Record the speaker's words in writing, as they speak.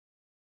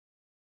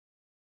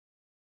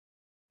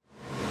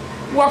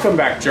Welcome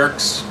back,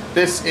 jerks.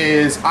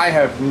 I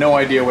have no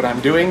idea what I'm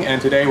doing,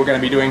 and today we're going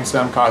to be doing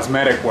some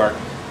cosmetic work,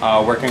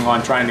 working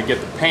on trying to get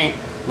the paint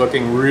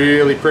looking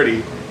really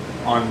pretty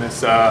on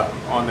this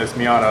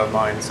Miata of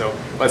mine. So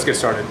let's get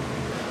started.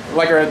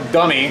 Like a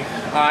dummy,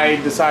 I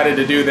decided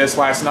to do this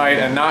last night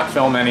and not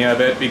film any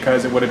of it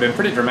because it would have been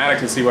pretty dramatic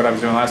to see what I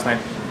was doing last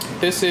night.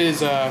 This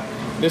is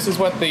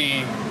what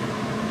the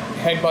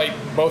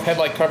both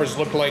headlight covers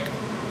looked like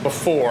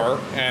before,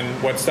 and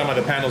what some of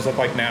the panels look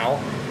like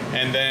now.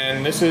 And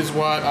then this is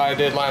what I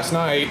did last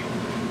night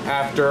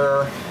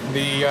after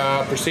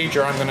the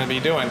procedure I'm going to be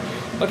doing.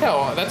 Look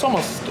how that's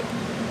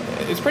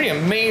it's pretty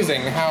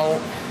amazing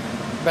how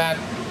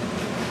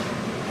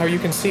you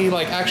can see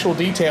like actual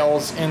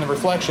details in the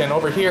reflection.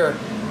 Over here,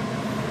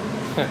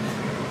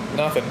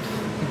 nothing,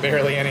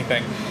 barely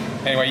anything.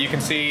 Anyway, you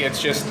can see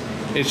it's just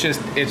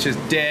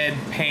dead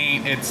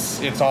paint.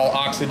 It's all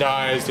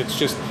oxidized. It's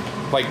just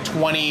like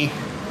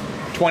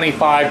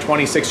 25,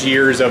 26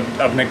 years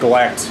of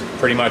neglect,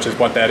 pretty much is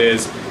what that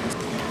is.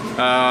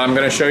 I'm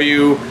going to show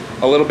you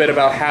a little bit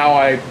about how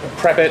I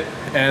prep it,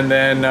 and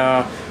then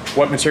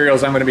what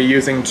materials I'm going to be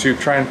using to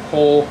try and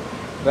pull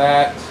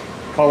that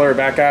color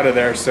back out of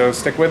there, so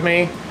stick with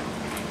me.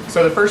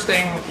 So the first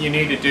thing you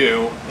need to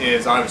do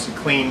is obviously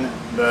clean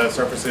the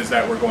surfaces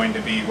that we're going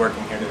to be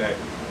working here today.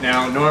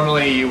 Now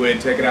normally you would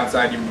take it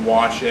outside, you would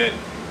wash it,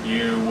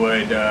 you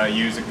would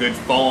use a good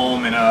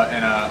foam and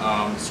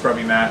a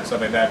scrubby mat, stuff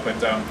like that,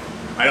 but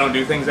I don't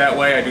do things that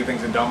way. I do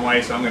things a dumb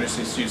way, so I'm going to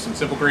just use some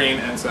Simple Green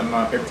and some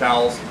paper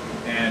towels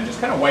and just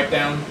kind of wipe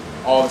down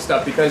all the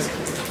stuff, because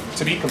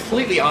to be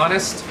completely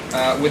honest,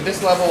 with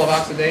this level of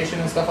oxidation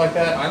and stuff like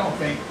that, I don't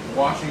think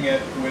washing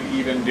it would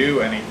even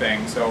do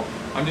anything. So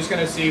I'm just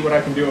going to see what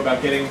I can do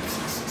about getting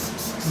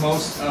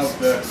most of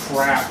the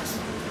crap,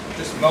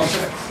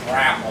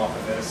 off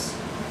of this.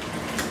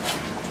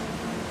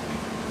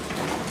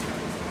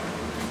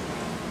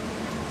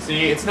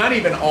 See, it's not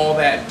even all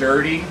that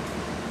dirty.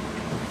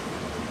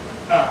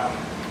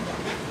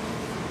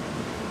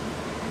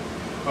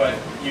 But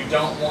you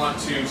don't want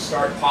to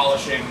start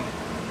polishing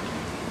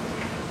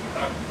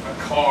a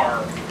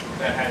car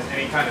that has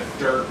any kind of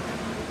dirt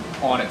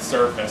on its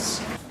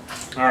surface.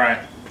 All right,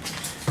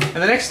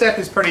 and the next step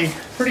is pretty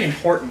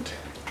important,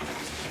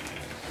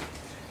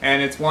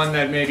 and it's one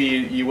that maybe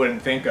you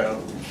wouldn't think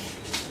of,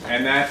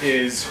 and that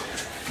is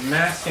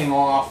masking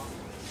off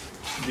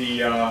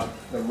the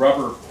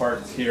rubber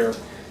parts here.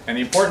 And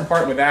the important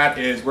part with that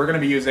is we're going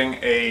to be using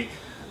a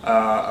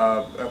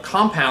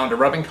compound, a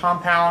rubbing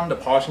compound, a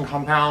polishing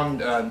compound.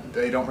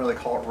 They don't really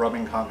call it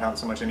rubbing compound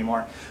so much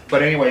anymore.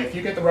 But anyway, if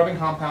you get the rubbing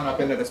compound up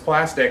into this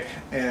plastic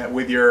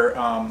with your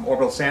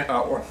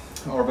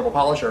orbital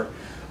polisher,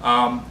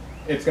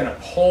 it's going to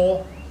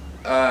pull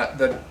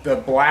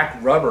the black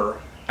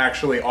rubber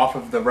actually off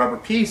of the rubber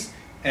piece,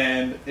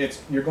 and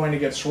you're going to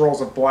get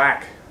swirls of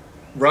black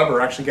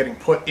rubber actually getting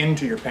put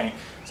into your paint.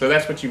 So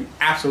that's what you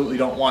absolutely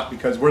don't want,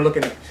 because we're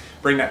looking to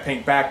bring that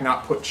paint back,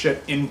 not put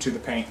shit into the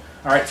paint.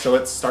 All right, so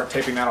let's start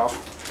taping that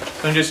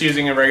off. So I'm just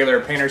using a regular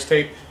painter's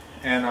tape,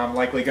 and I'm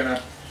likely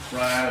gonna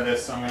run out of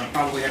this. So I'm gonna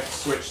probably have to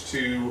switch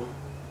to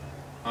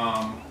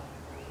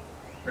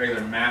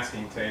regular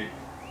masking tape.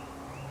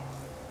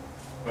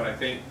 But I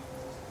think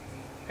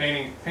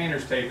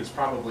painter's tape is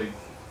probably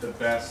the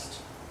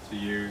best to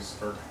use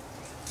for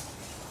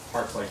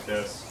parts like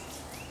this.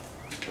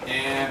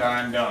 And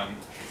I'm done.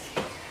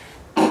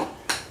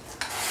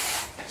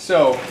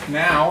 So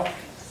now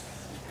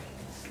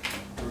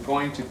we're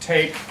going to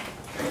take,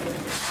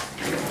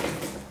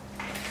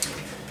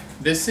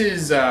 this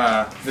is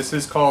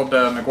called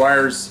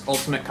Meguiar's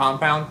Ultimate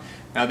Compound.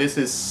 Now this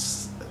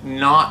is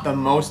not the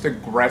most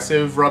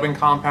aggressive rubbing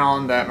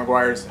compound that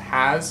Meguiar's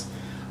has.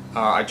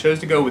 I chose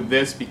to go with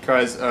this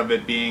because of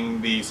it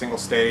being the single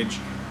stage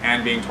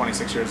and being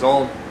 26 years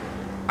old.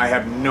 I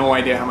have no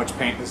idea how much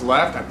paint is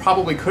left. I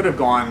probably could have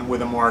gone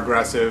with a more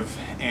aggressive,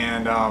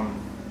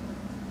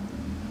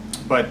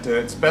 but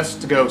it's best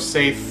to go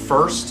safe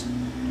first.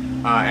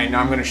 And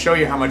I'm going to show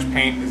you how much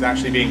paint is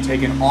actually being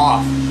taken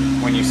off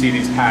when you see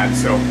these pads.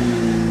 So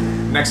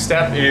next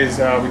step is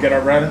we get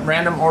our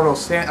random orbital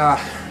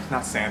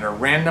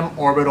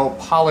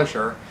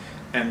polisher,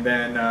 and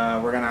then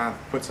we're going to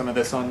put some of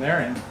this on there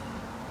and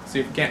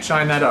see if we can't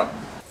shine that up.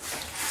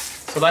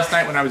 So last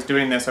night when I was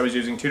doing this, I was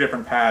using two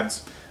different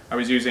pads. I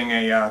was using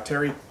a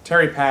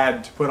terry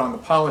pad to put on the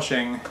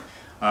polishing,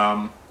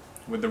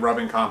 with the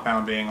rubbing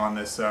compound being on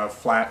this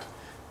flat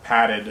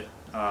padded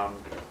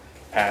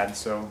pad.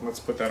 So let's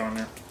put that on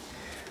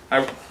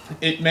there.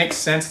 It makes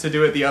sense to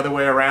do it the other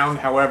way around.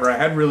 However, I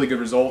had really good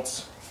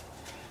results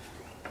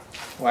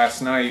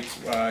last night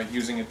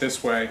using it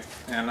this way,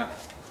 and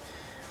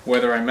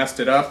whether I messed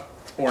it up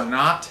or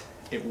not,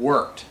 it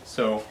worked.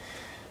 So,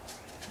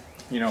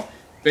 you know,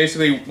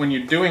 basically when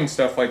you're doing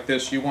stuff like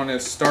this, you want to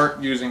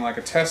start using like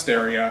a test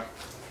area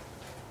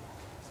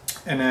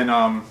and then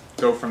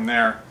go from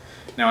there.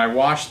 Now I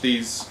washed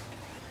these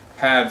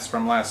pads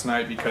from last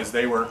night because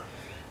they were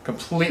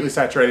completely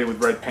saturated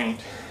with red paint,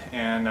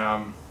 and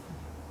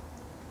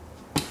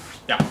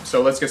yeah,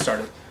 so let's get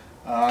started.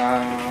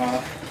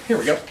 Here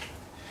we go.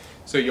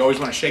 So you always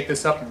want to shake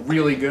this up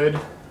really good.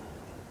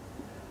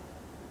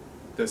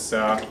 This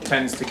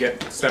tends to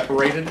get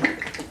separated.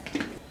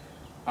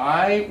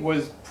 I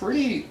was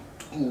pretty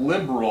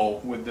liberal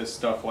with this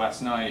stuff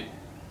last night,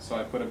 so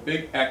I put a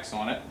big X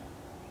on it.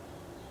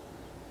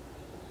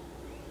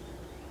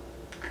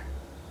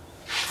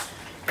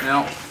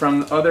 Now,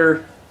 from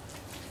other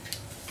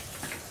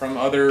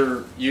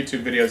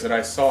YouTube videos that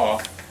I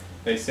saw,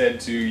 they said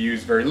to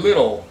use very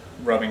little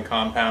rubbing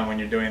compound when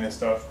you're doing this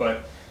stuff,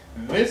 but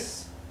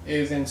this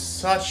is in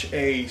such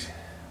a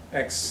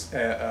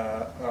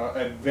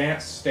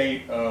advanced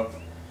state of,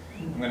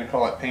 I'm going to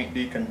call it paint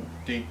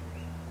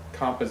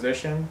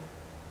decomposition.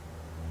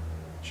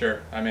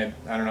 Sure, I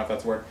don't know if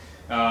that's a word.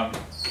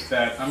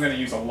 That I'm going to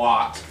use a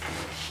lot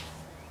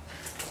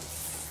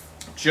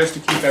just to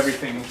keep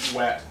everything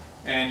wet.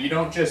 And you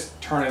don't just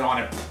turn it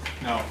on and,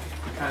 no,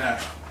 you kind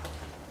of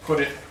put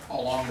it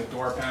along the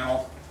door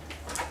panel,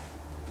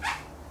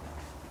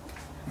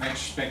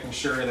 making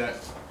sure that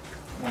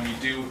when you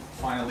do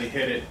finally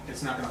hit it,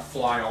 it's not going to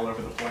fly all over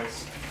the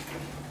place.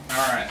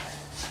 Alright,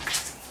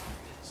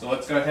 so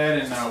let's go ahead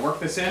and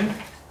work this in,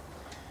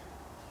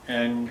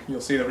 and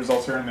you'll see the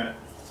results here in a minute.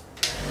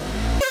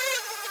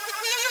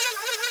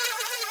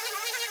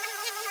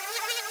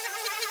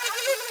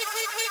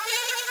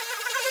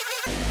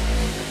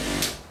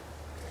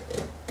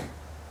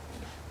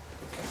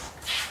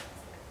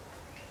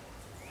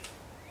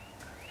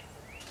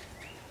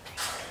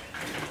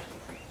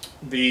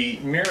 The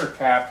mirror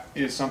cap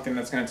is something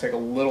that's going to take a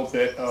little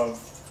bit of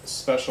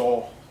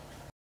special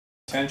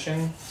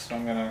attention, so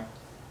I'm going to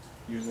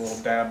use a little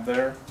dab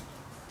there.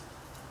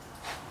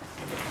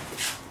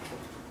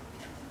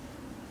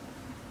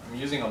 I'm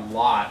using a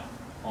lot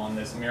on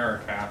this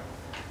mirror cap,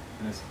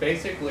 and it's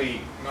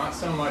basically not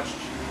so much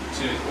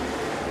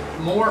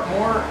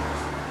more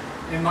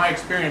in my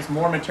experience,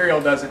 more material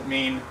doesn't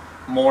mean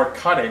more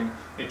cutting.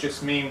 It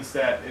just means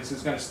that this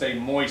is going to stay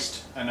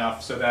moist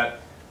enough so that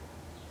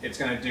it's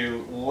going to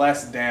do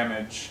less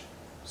damage,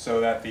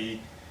 so that the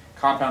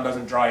compound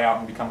doesn't dry out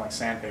and become like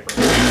sandpaper.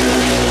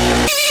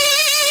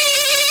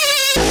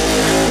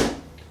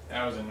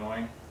 That was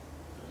annoying.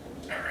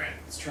 Alright,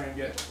 let's try and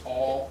get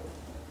all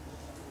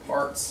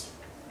parts.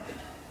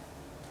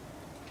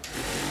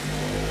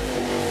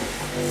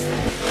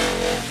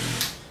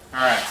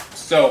 Alright,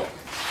 so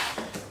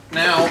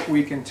now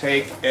we can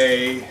take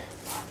a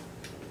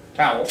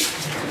towel.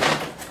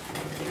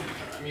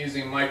 I'm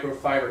using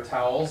microfiber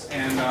towels,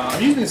 and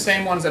I'm using the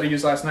same ones that I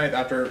used last night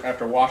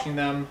after washing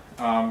them,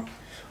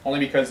 only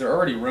because they're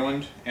already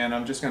ruined, and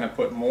I'm just going to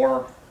put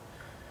more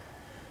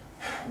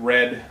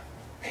red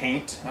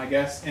paint, I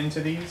guess,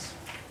 into these.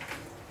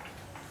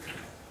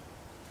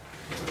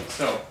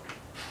 So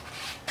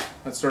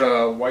let's sort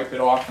of wipe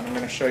it off, and I'm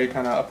going to show you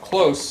kind of up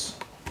close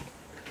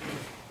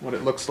what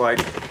it looks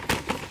like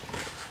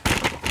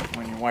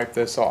when you wipe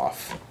this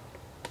off.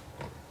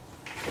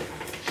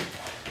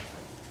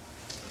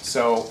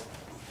 So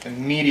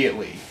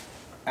immediately,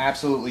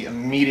 absolutely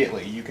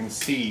immediately, you can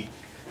see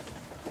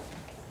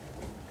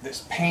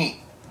this paint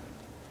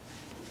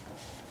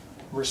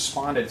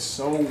responded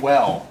so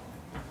well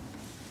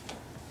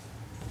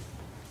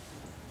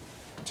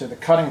to the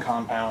cutting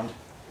compound.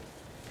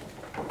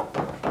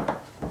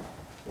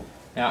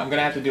 Now I'm going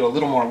to have to do a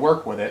little more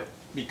work with it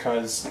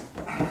because,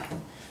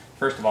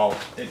 first of all,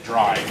 it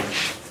dried,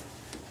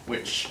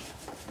 which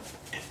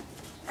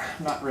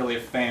I'm not really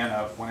a fan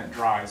of when it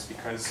dries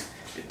because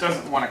it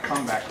doesn't want to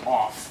come back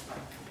off.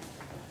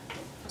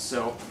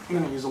 So I'm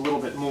going to use a little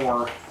bit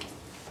more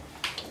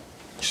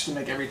just to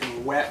make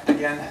everything wet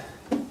again.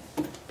 In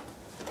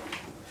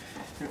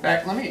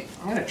fact, I'm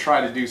going to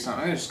try to do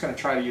something. I'm just going to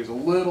try to use a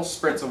little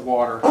spritz of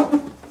water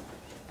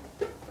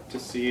to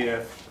see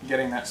if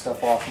getting that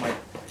stuff off might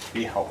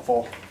be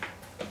helpful.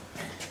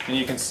 And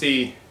you can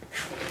see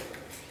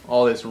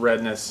all this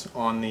redness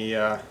on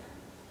the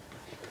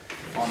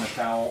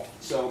towel.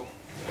 So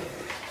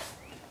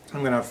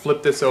I'm going to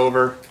flip this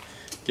over,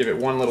 give it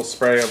one little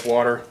spray of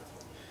water,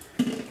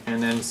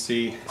 and then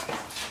see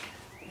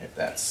if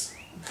that's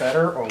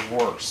better or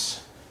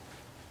worse.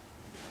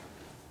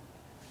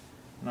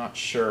 Not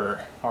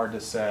sure, hard to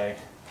say.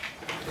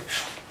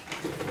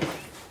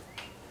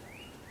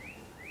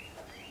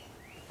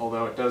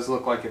 Although it does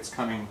look like it's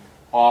coming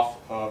off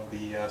of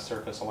the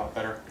surface a lot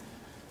better,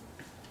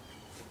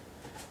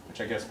 which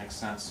I guess makes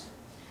sense.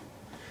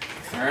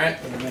 Alright,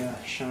 I'm going to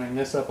shine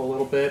this up a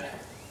little bit.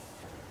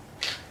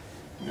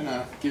 I'm going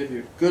to give you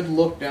a good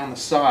look down the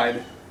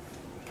side.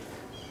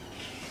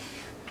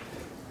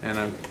 And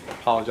I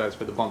apologize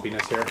for the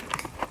bumpiness here.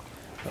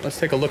 But let's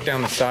take a look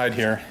down the side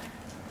here.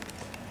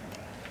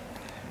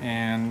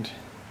 And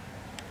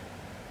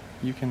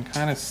you can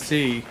kind of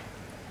see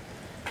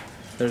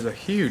there's a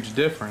huge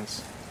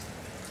difference.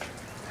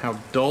 How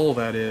dull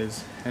that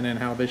is, and then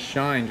how this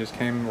shine just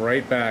came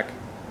right back.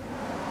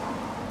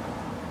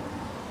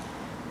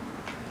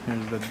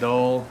 Here's the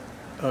dull,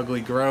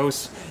 ugly,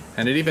 gross,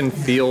 and it even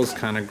feels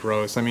kind of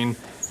gross. I mean,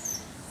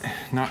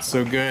 not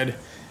so good.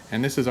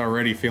 And this is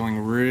already feeling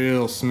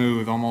real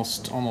smooth,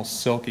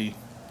 almost silky.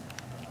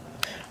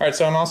 All right,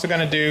 so I'm also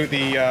going to do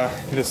the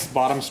this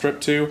bottom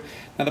strip too.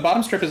 Now the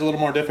bottom strip is a little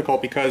more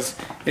difficult because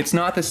it's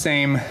not the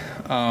same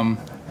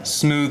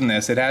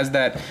smoothness. It has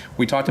that,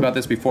 we talked about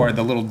this before,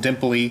 the little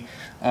dimply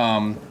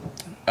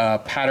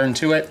pattern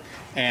to it.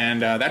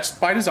 And that's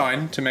by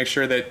design to make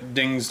sure that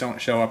dings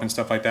don't show up and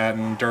stuff like that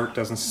and dirt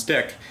doesn't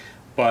stick.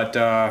 But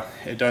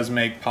it does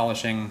make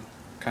polishing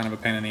kind of a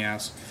pain in the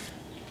ass.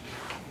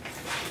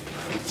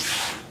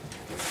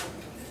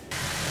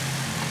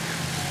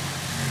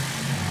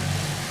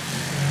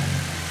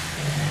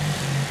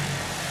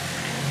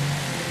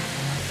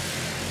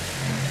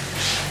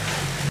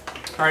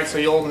 Alright, so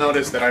you'll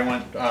notice that I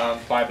went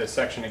by this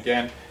section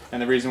again,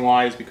 and the reason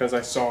why is because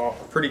I saw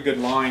a pretty good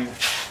line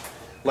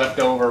left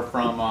over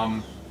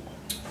from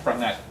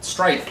that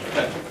stripe,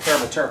 that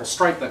terrible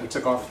stripe that we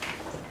took off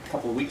a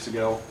couple of weeks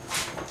ago.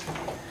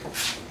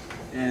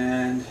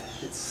 And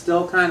it's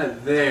still kind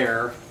of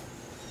there,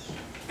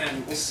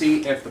 and we'll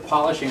see if the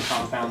polishing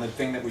compound, the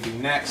thing that we do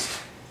next,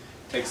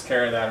 takes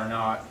care of that or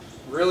not.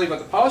 Really what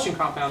the polishing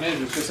compound is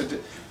just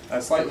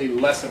a slightly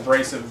less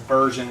abrasive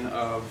version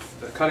of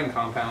the cutting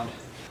compound.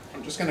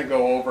 I'm just going to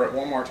go over it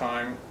one more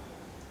time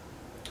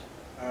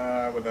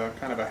with a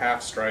kind of a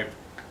half stripe.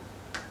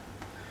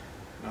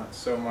 Not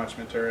so much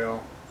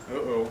material.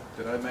 Uh-oh,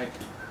 did I make...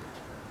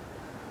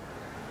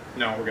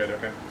 No, we're good,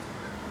 okay.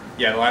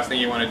 Yeah, the last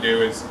thing you want to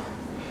do is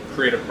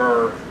create a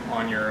burr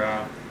on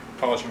your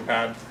polishing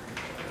pad.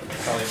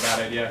 Probably a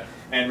bad idea.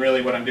 And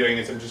really what I'm doing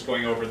is I'm just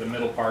going over the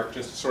middle part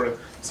just to sort of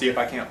see if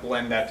I can't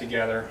blend that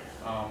together.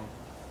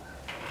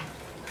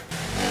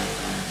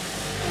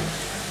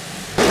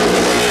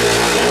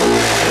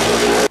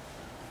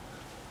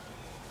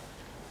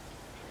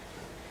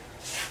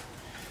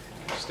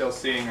 Still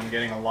seeing I'm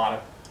getting a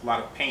lot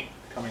of paint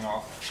coming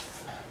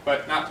off,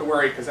 but not to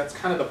worry because that's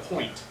kind of the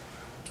point.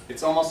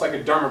 It's almost like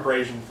a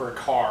dermabrasion for a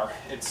car.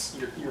 It's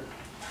you're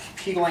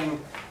peeling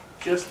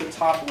just the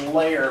top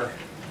layer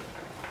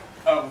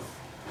of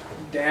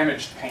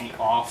damaged paint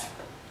off,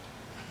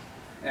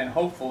 and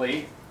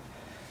hopefully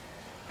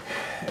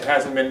it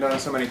hasn't been done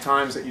so many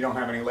times that you don't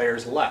have any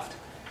layers left.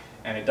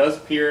 And it does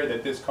appear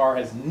that this car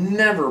has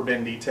never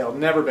been detailed,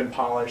 never been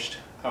polished.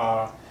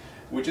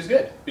 Which is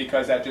good,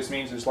 because that just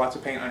means there's lots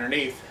of paint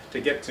underneath to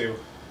get to.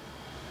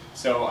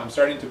 So I'm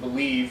starting to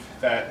believe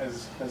that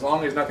as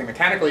long as nothing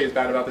mechanically is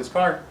bad about this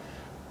car,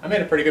 I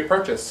made a pretty good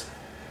purchase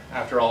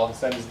after all is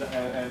said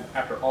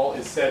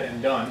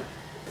and done.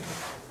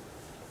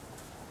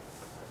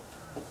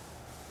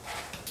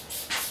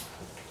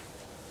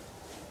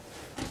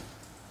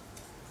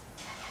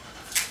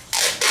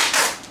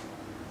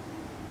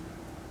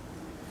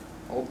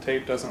 Old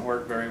tape doesn't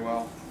work very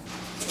well.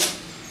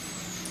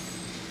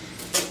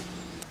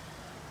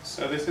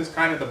 So this is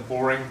kind of the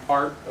boring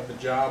part of the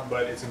job,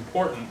 but it's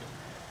important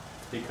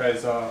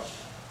because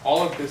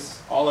all of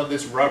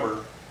this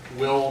rubber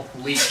will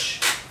leach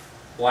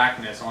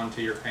blackness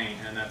onto your paint,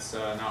 and that's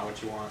not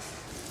what you want.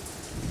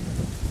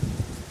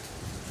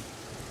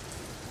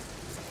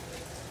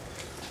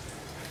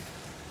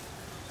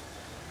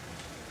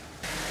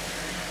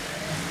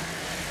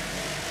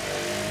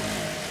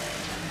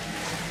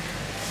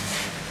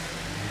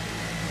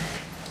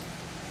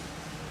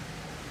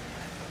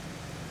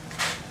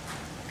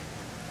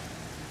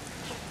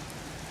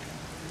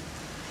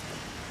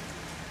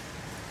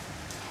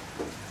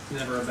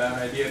 Never a bad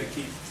idea to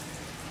keep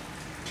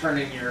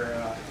turning your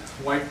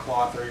white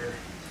cloth or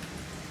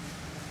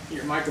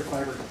your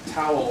microfiber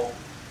towel.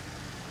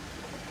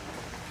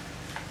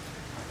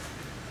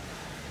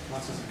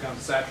 Once it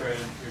becomes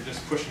saturated, you're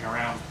just pushing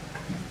around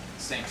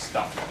the same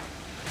stuff.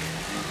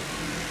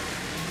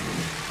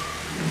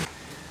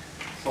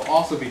 This will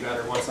also be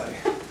better once I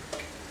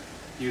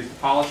use the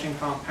polishing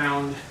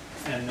compound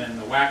and then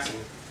the waxing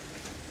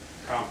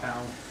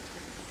compound.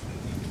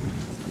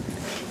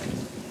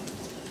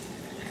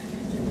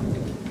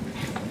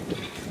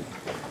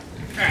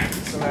 Alright,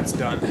 so that's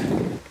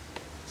done.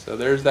 So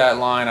there's that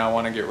line I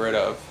want to get rid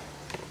of.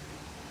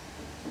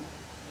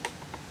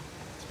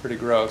 It's pretty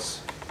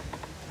gross.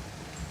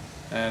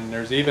 And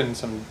there's even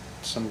some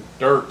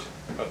dirt,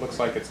 but looks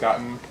like it's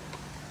gotten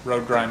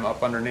road grime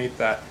up underneath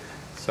that.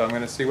 So I'm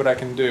going to see what I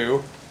can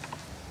do.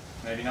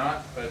 Maybe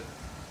not, but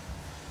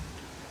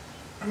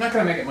I'm not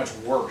going to make it much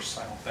worse,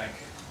 I don't think.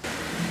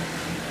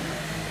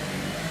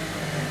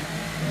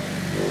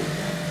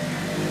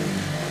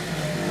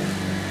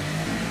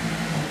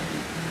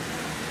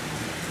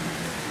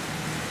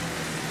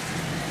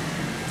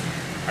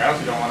 I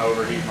also don't want to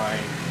overheat my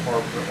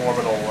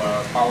orbital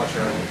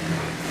polisher.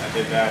 I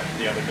did that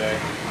the other day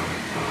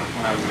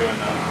when I was doing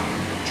the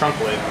trunk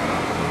lid.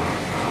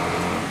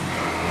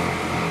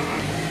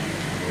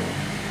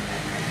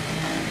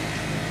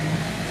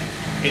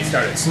 It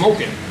started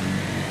smoking.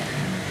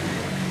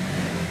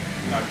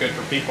 Not good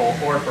for people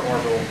or for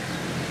orbital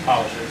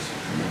polishers.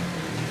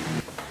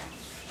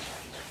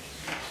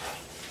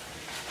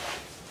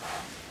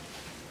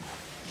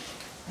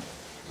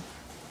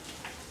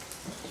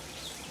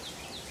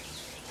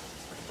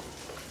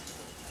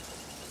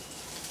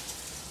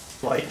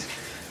 light.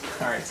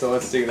 Alright, so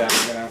let's do that.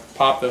 I'm going to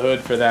pop the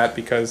hood for that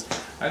because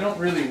I don't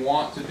really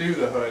want to do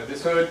the hood.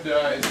 This hood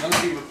is going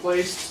to be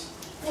replaced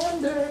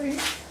one day.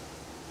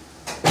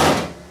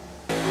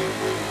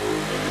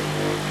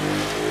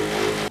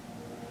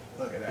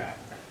 Look at that.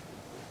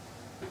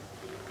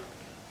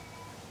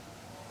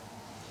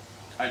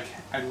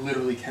 I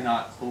literally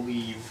cannot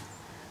believe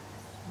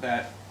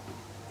that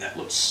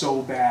looks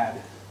so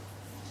bad.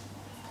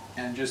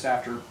 And just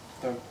after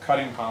the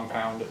cutting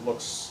compound, it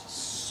looks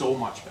so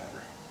much better.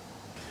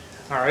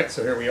 Alright,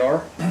 so here we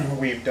are.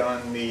 We've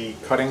done the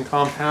cutting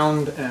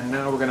compound, and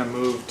now we're going to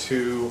move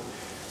to,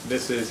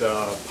 this is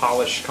a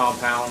polish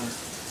compound.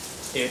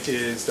 It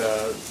is,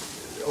 a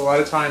lot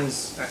of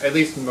times, at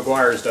least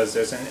Meguiar's does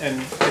this,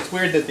 and it's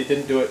weird that they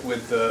didn't do it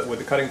with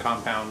the cutting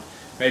compound.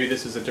 Maybe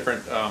this is a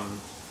different,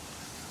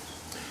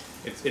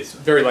 it's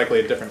very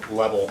likely a different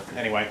level.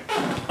 Anyway,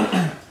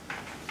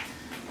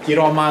 get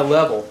on my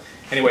level.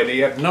 Anyway, they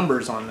have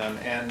numbers on them,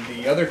 and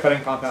the other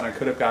cutting compound I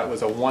could have got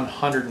was a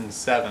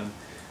 107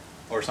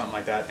 or something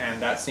like that,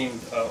 and that seemed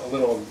a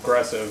little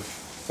aggressive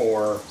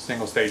for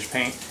single stage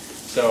paint,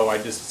 so I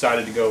just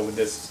decided to go with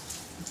this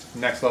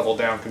next level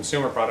down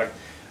consumer product.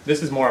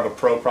 This is more of a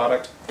pro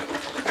product,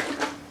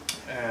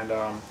 and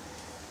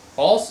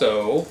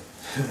also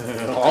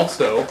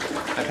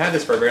I've had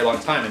this for a very long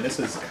time, and this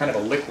is kind of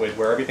a liquid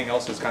where everything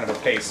else is kind of a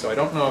paste, so I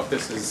don't know if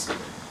this is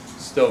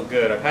still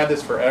good. I've had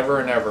this forever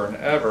and ever and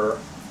ever,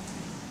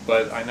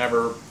 but I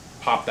never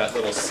popped that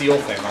little seal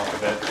thing off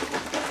of it.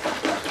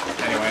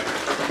 Anyway,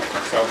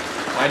 so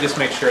I just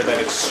make sure that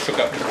it's shook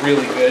up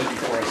really good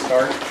before I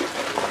start.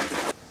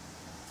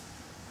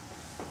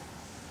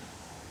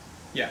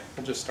 Yeah,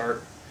 we'll just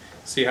start.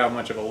 See how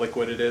much of a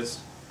liquid it is.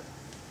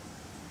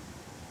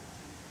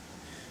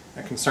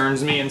 That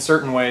concerns me in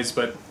certain ways,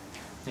 but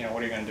you know,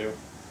 what are you going to do?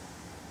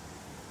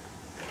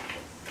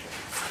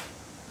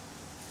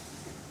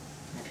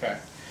 Okay,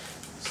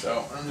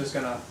 so I'm just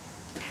going to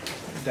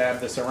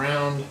dab this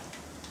around.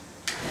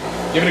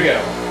 Give it a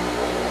go.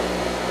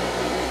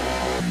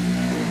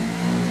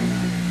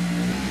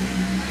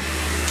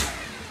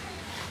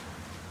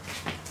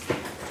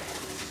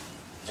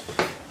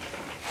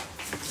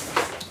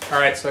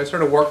 Alright, so I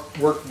sort of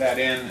worked that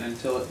in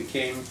until it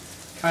became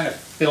kind of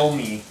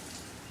filmy.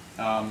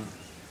 And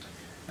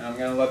I'm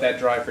going to let that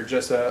dry for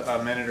just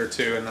a minute or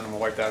two, and then I'm going to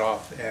wipe that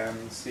off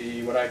and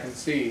see what I can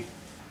see.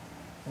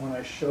 When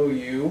I show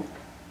you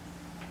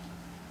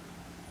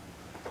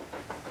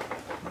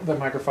the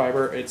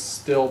microfiber, it's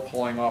still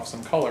pulling off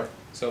some color,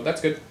 so that's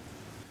good.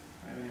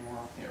 Have any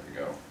more? Here we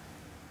go.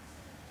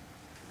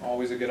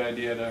 Always a good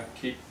idea to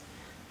keep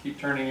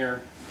turning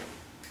your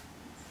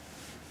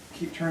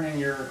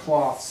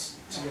cloths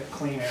to get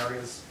clean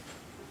areas.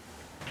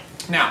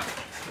 Now,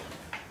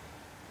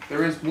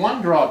 there is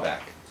one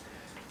drawback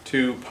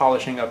to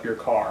polishing up your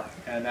car,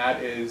 and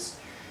that is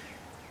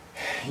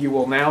you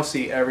will now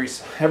see every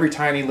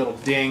tiny little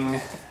ding,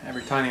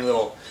 every tiny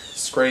little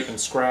scrape and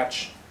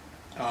scratch.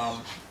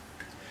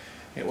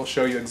 It will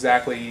show you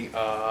exactly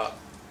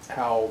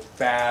how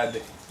bad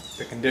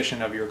the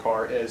condition of your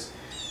car is,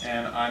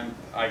 and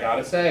I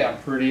gotta say, I'm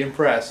pretty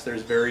impressed.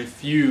 There's very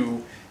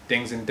few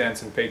dings and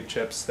dents and paint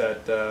chips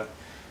that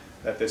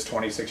that this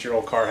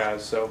 26-year-old car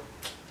has. So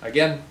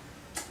again,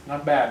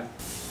 not bad.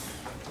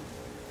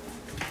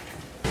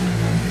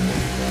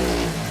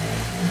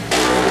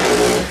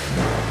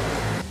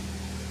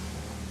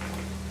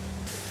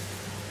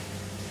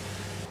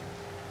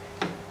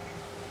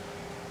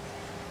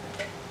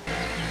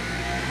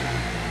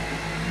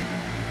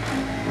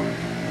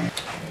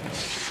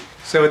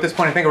 So at this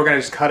point, I think we're going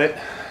to just cut it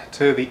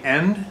to the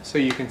end so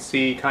you can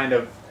see kind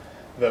of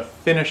the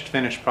finished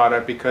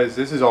product, because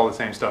this is all the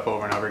same stuff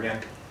over and over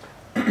again.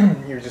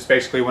 You just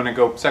basically want to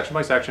go section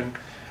by section,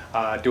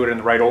 do it in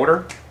the right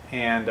order,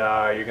 and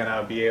you're going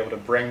to be able to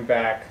bring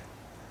back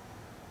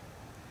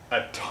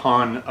a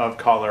ton of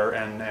color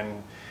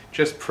and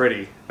just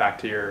pretty back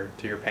to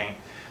your paint.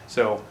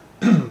 So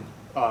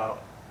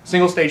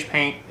single stage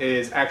paint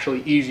is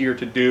actually easier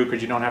to do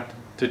because you don't have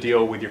to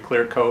deal with your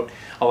clear coat.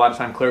 A lot of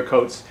time clear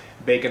coats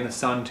bake in the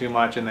sun too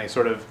much, and they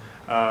sort of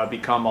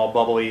become all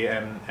bubbly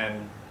and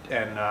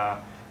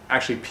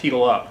actually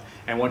peel up.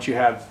 And once you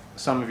have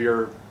some of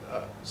your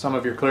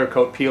clear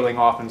coat peeling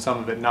off and some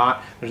of it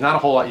not, there's not a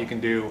whole lot you can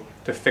do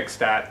to fix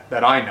that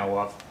I know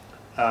of,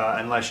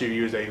 unless you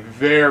use a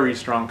very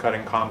strong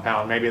cutting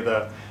compound, maybe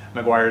the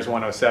Meguiar's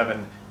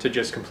 107, to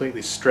just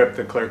completely strip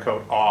the clear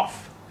coat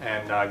off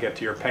and get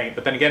to your paint.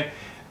 But then again,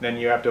 then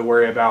you have to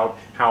worry about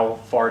how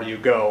far do you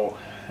go,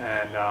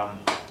 and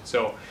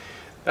so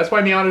that's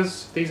why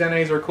Miatas, these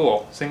NAs are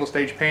cool. Single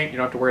stage paint, you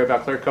don't have to worry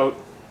about clear coat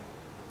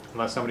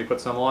unless somebody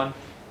puts some on,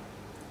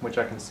 which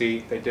I can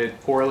see they did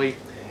poorly.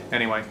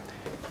 Anyway,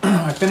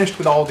 I finished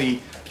with all the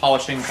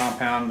polishing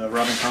compound, the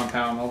rubbing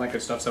compound, all that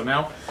good stuff. So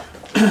now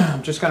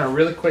I'm just going to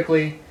really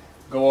quickly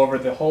go over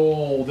this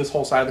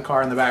whole side of the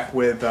car in the back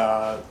with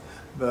the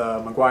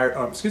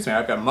Meguiar, excuse me,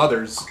 I've got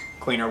Mother's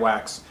cleaner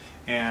wax,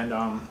 and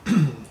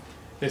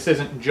this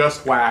isn't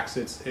just wax.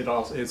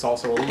 It's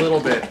also a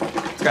little bit.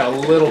 It's got a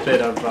little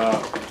bit of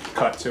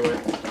cut to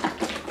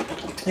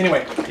it.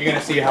 Anyway, you're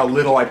gonna see how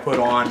little I put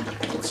on.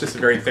 It's just a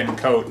very thin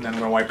coat, and then I'm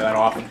gonna wipe that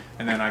off,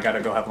 and then I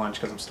gotta go have lunch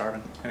because I'm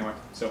starving. Anyway,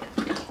 so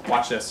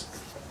watch this.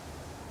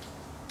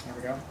 There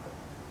we go.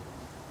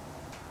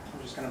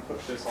 I'm just gonna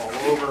put this all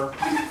over.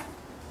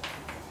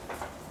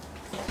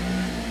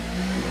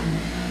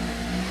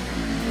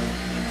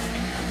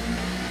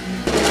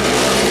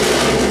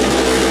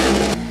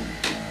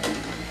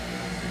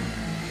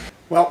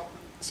 Well,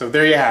 so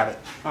there you have it.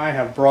 I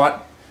have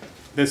brought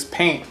this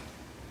paint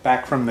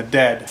back from the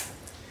dead,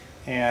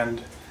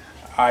 and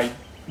I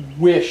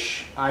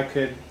wish I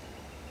could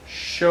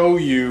show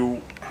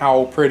you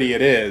how pretty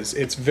it is.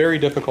 It's very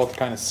difficult to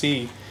kind of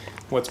see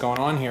what's going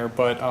on here,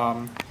 but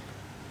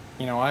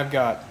you know, I've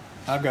got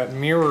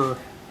mirror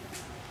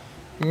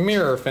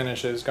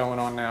finishes going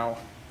on now.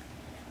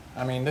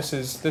 I mean, this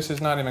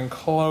is not even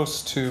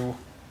close to.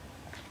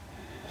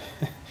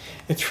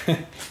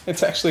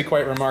 It's actually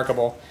quite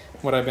remarkable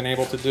what I've been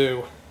able to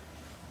do.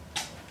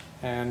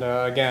 And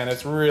again,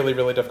 it's really,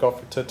 really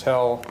difficult to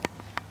tell.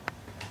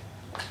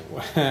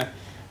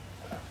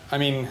 I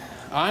mean,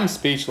 I'm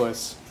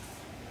speechless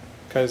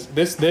because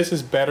this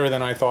is better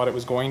than I thought it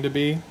was going to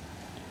be.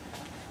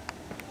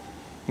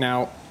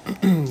 Now,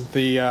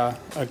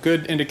 a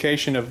good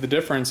indication of the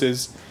difference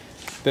is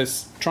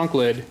this trunk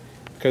lid,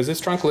 because this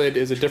trunk lid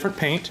is a different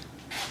paint.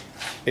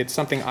 It's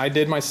something I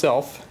did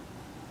myself,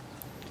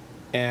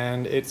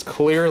 and it's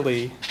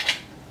clearly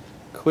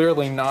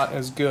not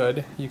as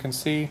good. You can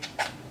see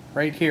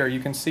right here, you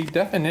can see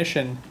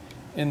definition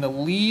in the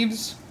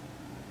leaves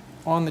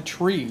on the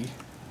tree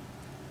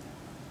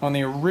on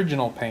the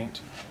original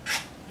paint,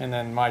 and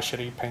then my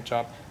shitty paint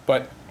job.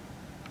 But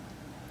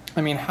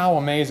I mean, how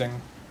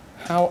amazing,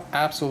 how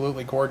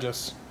absolutely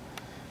gorgeous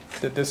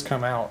did this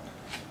come out.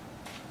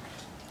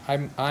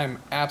 I'm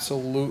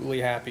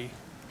absolutely happy.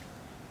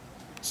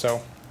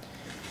 So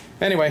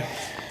anyway,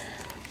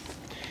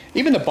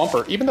 even the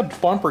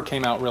bumper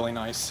came out really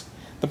nice.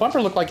 The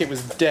bumper looked like it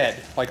was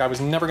dead, like I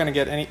was never going to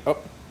get any. Oh,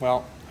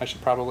 well, I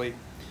should probably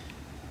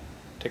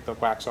take the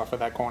wax off of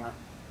that corner.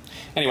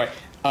 Anyway,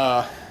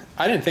 I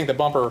didn't think the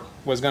bumper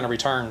was going to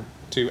return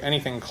to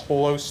anything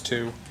close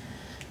to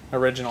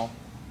original,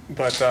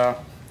 but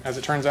as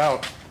it turns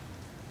out,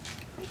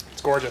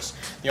 it's gorgeous.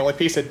 The only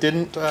piece that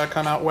didn't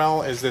come out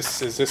well is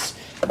this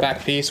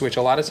back piece, which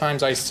a lot of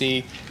times I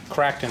see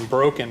cracked and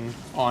broken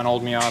on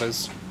old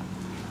Miatas,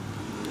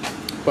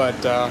 but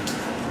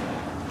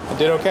it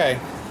did okay.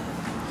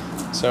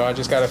 So I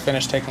just got to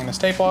finish taking this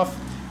tape off,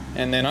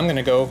 and then I'm going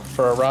to go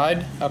for a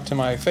ride up to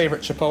my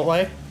favorite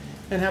Chipotle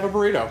and have a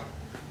burrito.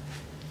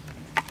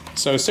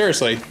 So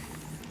seriously,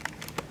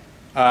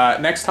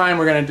 next time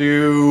we're going to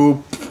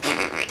do,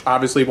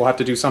 obviously we'll have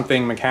to do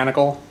something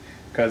mechanical,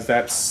 because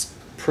that's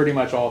pretty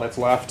much all that's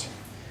left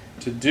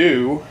to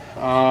do.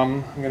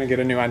 I'm going to get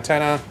a new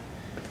antenna,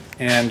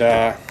 and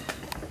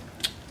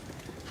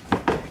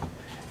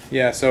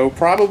yeah, so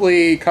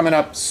probably coming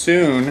up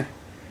soon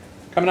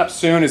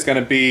is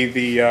going to be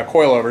the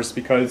coilovers,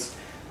 because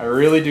I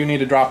really do need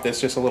to drop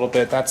this just a little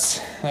bit.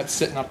 That's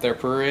sitting up there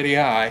pretty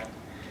high.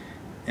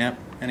 Yep,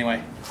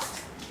 anyway.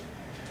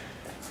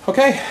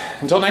 Okay,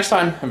 until next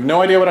time, I have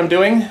no idea what I'm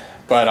doing,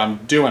 but I'm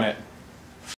doing it.